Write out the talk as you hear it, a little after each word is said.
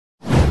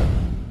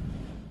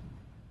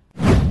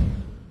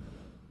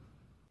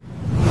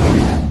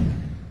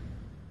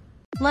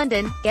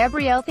London,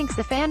 Gabrielle thinks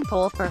the fan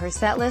poll for her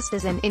setlist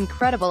is an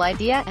incredible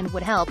idea and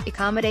would help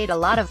accommodate a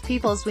lot of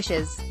people's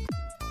wishes.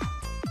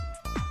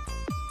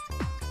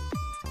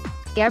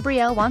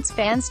 Gabrielle wants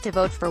fans to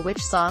vote for which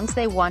songs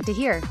they want to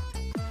hear.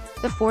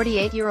 The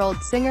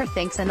 48-year-old singer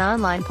thinks an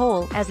online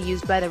poll, as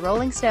used by the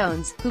Rolling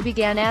Stones, who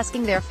began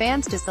asking their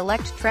fans to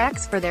select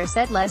tracks for their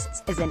set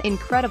lists, is an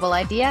incredible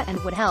idea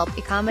and would help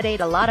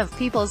accommodate a lot of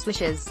people's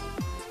wishes.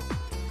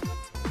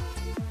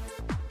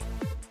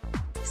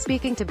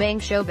 Speaking to Bang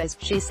Showbiz,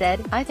 she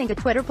said, "I think a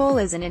Twitter poll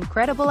is an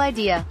incredible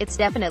idea. It's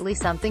definitely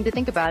something to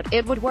think about.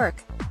 It would work.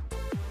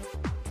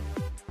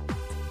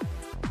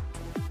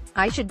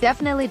 I should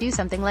definitely do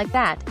something like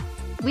that.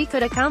 We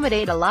could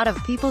accommodate a lot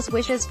of people's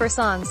wishes for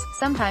songs.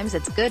 Sometimes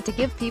it's good to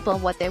give people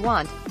what they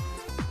want.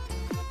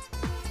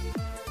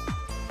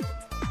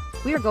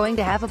 We're going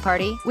to have a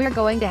party. We're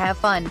going to have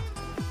fun.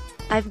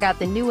 I've got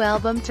the new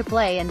album to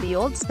play and the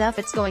old stuff.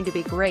 It's going to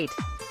be great.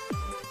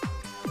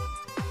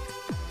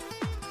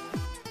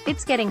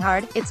 It's getting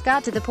hard. It's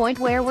got to the point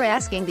where we're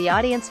asking the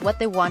audience what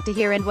they want to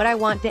hear and what I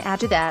want to add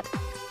to that."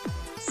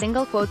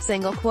 Single quote.